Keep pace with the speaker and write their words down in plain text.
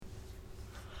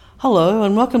Hello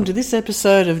and welcome to this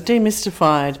episode of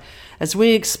Demystified as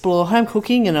we explore home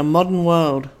cooking in a modern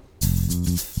world.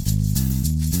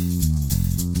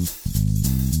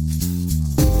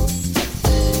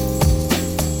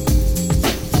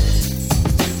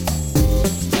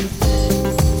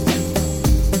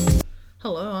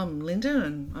 Hello, I'm Linda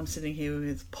and I'm sitting here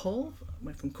with Paul.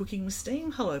 We're from Cooking with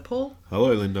Steam. Hello, Paul.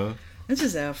 Hello, Linda. This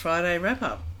is our Friday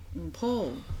wrap-up. And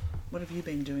Paul, what have you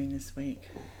been doing this week?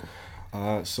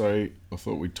 So I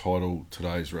thought we'd title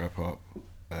today's wrap-up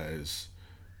as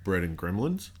Bread and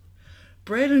Gremlins.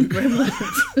 Bread and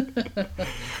gremlins.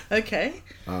 Okay.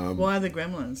 Why the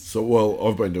gremlins? So,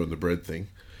 I've been doing the bread thing.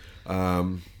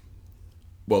 The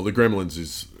gremlins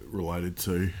is related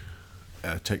to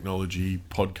our technology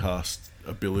podcast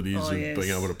abilities of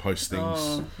being able to post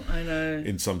things I know.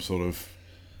 in some sort of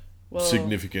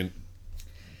significant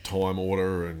time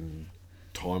order and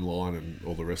timeline and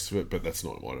all the rest of it, but that's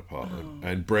not my department.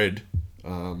 And bread,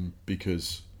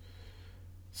 because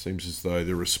it seems as though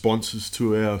the responses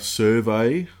to our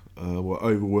survey were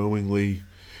overwhelmingly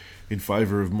in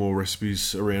favour of more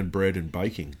recipes around bread and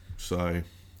baking. So,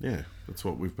 yeah, that's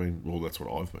what I've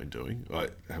been doing. I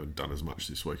haven't done as much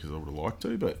this week as I would have liked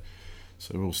to, but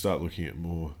so we'll start looking at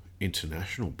more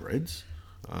international breads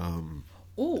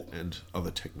and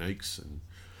other techniques and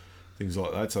things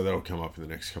like that, so that'll come up in the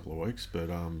next couple of weeks.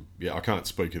 But I can't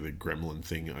speak of the gremlin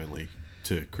thing only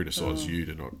to criticise you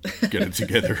to not get it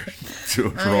together to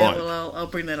it right. Yeah, well, I'll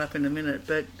bring that up in a minute,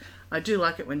 but I do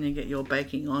like it when you get your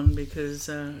baking on because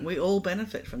we all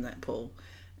benefit from that, Paul.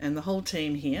 And the whole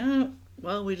team here,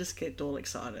 well, we just get all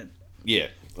excited. Yeah,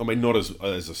 I mean, not as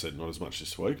I said, not as much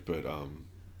this week, but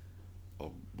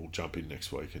we'll jump in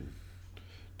next week and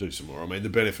do some more. I mean, the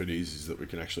benefit is that we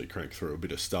can actually crank through a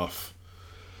bit of stuff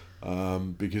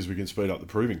because we can speed up the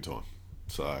proving time,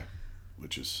 so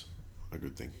which is a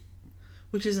good thing.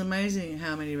 Which is amazing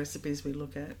how many recipes we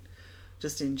look at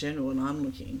just in general, and I'm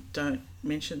looking, don't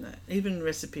mention that. Even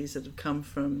recipes that have come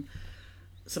from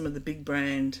some of the big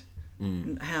brand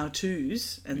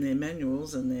how-tos and their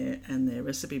manuals and their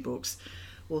recipe books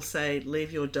will say,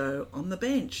 leave your dough on the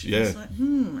bench. Yeah. It's like,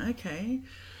 okay.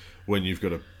 When you've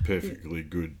got a perfectly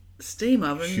good steam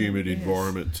oven, humid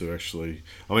environment to actually...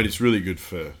 I mean, it's really good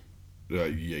for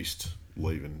yeast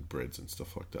leaving breads and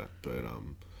stuff like that. But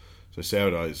so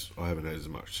sourdoughs I haven't had as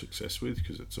much success with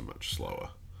because it's a much slower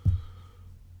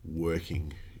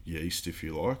working yeast, if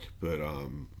you like. But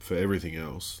for everything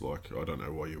else, like, I don't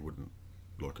know why you wouldn't...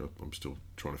 Like, I'm still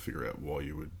trying to figure out why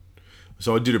you would...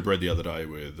 So I did a bread the other day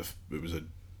where it was a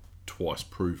twice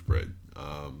proved bread.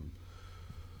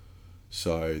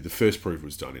 So the first proof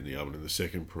was done in the oven and the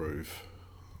second proof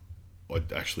I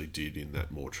actually did in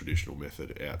that more traditional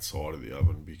method outside of the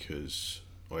oven because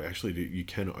you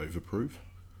can overproof.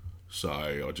 So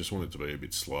I just wanted to be a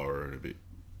bit slower and a bit,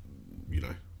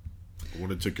 I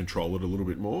wanted to control it a little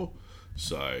bit more.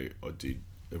 So I did.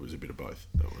 It was a bit of both,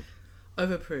 that one.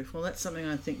 Overproof. Well, that's something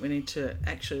I think we need to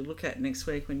actually look at next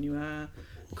week when you are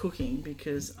cooking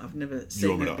because I've never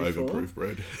seen that before. You want me to overproof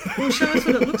bread? Well, show us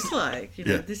what it looks like.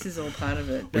 This is all part of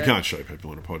it. We can't show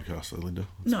people on a podcast though, Linda.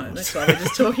 That's why we're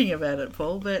just talking about it,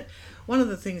 Paul. But one of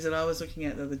the things that I was looking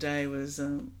at the other day was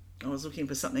I was looking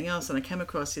for something else and I came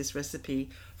across this recipe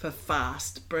for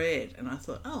fast bread and I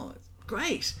thought, it's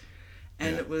great.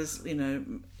 And it was,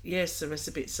 yes, the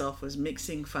recipe itself was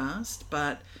mixing fast,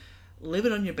 but leave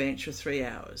it on your bench for 3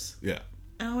 hours. Yeah.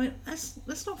 And I went,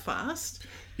 that's not fast.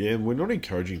 Yeah, and we're not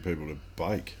encouraging people to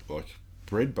bake. Like,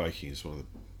 bread baking is one of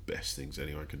the best things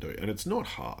anyone can do. And it's not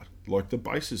hard. Like, the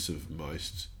basis of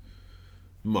most,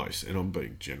 and I'm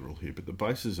being general here, but the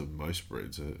basis of most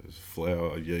breads are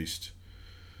flour, yeast,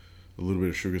 a little bit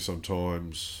of sugar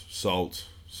sometimes, salt,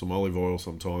 some olive oil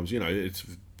sometimes. It's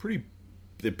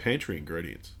they're pantry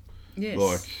ingredients. Yes.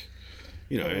 Like,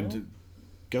 and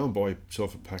go and buy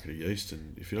yourself a packet of yeast,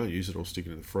 and if you don't use it, or stick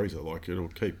it in the freezer. Like, it'll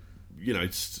keep,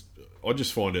 I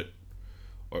just find it,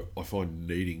 I find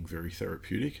kneading very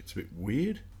therapeutic. It's a bit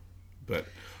weird, but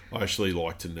I actually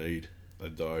like to knead a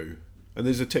dough. And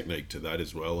there's a technique to that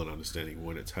as well, and understanding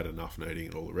when it's had enough kneading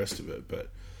and all the rest of it. But,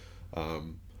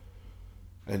 and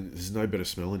there's no better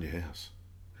smell in your house.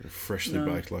 A freshly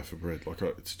baked loaf of bread. Like,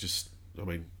 it's just,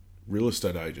 real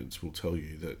estate agents will tell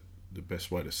you that the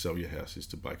best way to sell your house is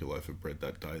to bake a loaf of bread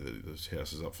that day that this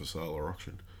house is up for sale or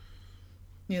auction.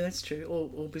 Yeah, that's true.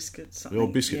 Or biscuits. Or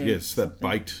biscuit, yes. That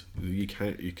baked, you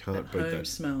can't beat that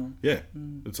smell. Yeah,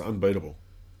 It's unbeatable.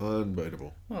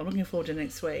 Unbeatable. Well, looking forward to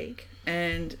next week.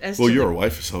 And as you're away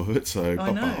for some of it, so...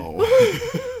 I know.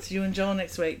 It's you and Joel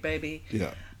next week, baby.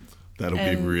 Yeah. That'll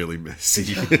be really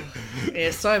messy.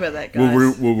 Yeah, sorry about that,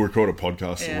 guys. We'll record a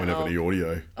podcast that won't have any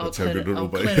audio. That's how good it'll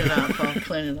be. I'll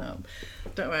clean it up.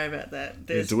 Don't worry about that.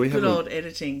 There's good old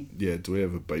editing. Yeah, do we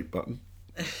have a beep button?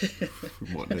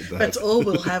 We might need that. That's all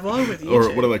we'll have on with YouTube.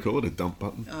 Or what do they call it? A dump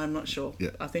button? I'm not sure.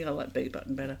 Yeah. I think I like beep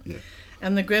button better. Yeah.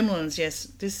 And the Gremlins,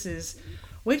 yes,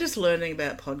 we're just learning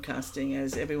about podcasting,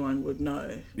 as everyone would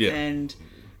know. Yeah. And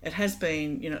it has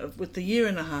been, with the year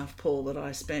and a half, Paul, that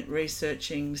I spent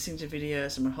researching, listening to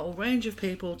videos from a whole range of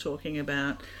people talking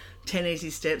about 10 easy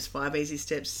steps, 5 easy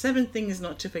steps, 7 things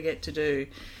not to forget to do.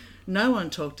 No one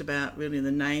talked about really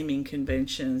the naming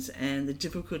conventions and the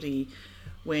difficulty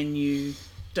when you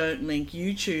don't link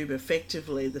YouTube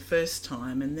effectively the first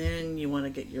time, and then you want to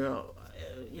get your,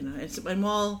 and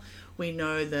while we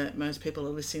know that most people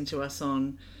are listening to us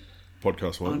on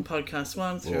Podcast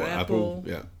One through or Apple,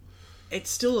 yeah. It's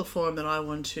still a forum that I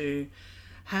want to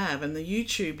have, and the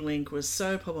YouTube link was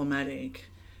so problematic.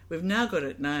 We've now got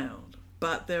it nailed,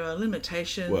 but there are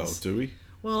limitations. Well, do we?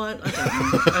 Well, I don't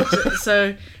know.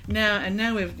 So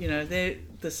now we've,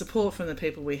 the support from the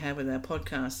people we have with our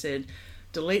podcast said,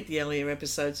 delete the earlier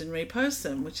episodes and repost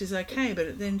them, which is okay, but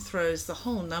it then throws the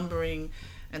whole numbering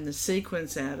and the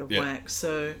sequence out of whack.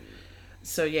 So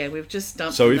yeah, we've just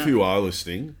dumped. So if you are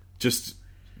listening, just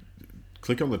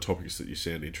click on the topics that you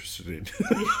sound interested in.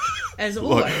 As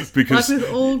always, like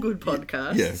with all good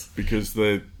podcasts. Yeah, because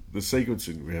the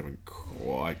sequencing we haven't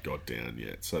quite got down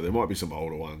yet, so there might be some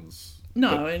older ones.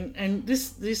 No, and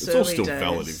this it's early all still days,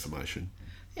 valid information.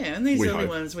 Yeah, and these early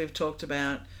ones we've talked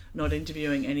about not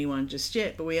interviewing anyone just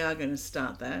yet, but we are going to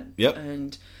start that. Yep.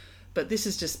 But this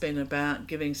has just been about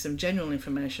giving some general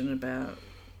information about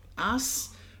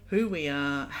us, who we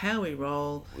are, how we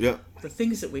roll, the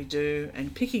things that we do,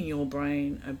 and picking your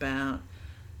brain about,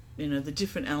 the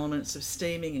different elements of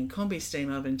steaming and combi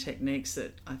steam oven techniques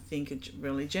that I think are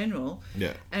really general.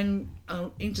 Yeah. And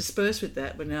interspersed with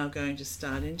that, we're now going to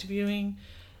start interviewing,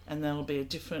 and there'll be a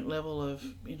different level of,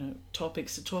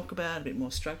 topics to talk about, a bit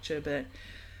more structure, but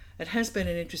it has been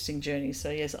an interesting journey.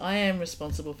 So yes, I am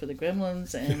responsible for the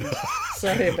Gremlins, and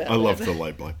sorry about that. I love the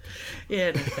lay blame.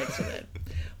 Yeah, no, thanks for that.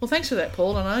 Well, thanks for that,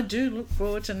 Paul, and I do look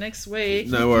forward to next week.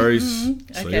 No worries. See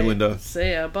you, Linda.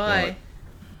 See ya. Bye. Bye.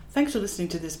 Thanks for listening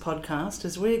to this podcast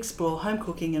as we explore home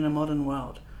cooking in a modern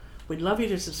world. We'd love you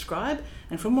to subscribe,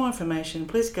 and for more information,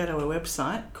 please go to our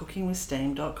website,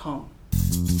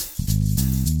 cookingwithsteam.com.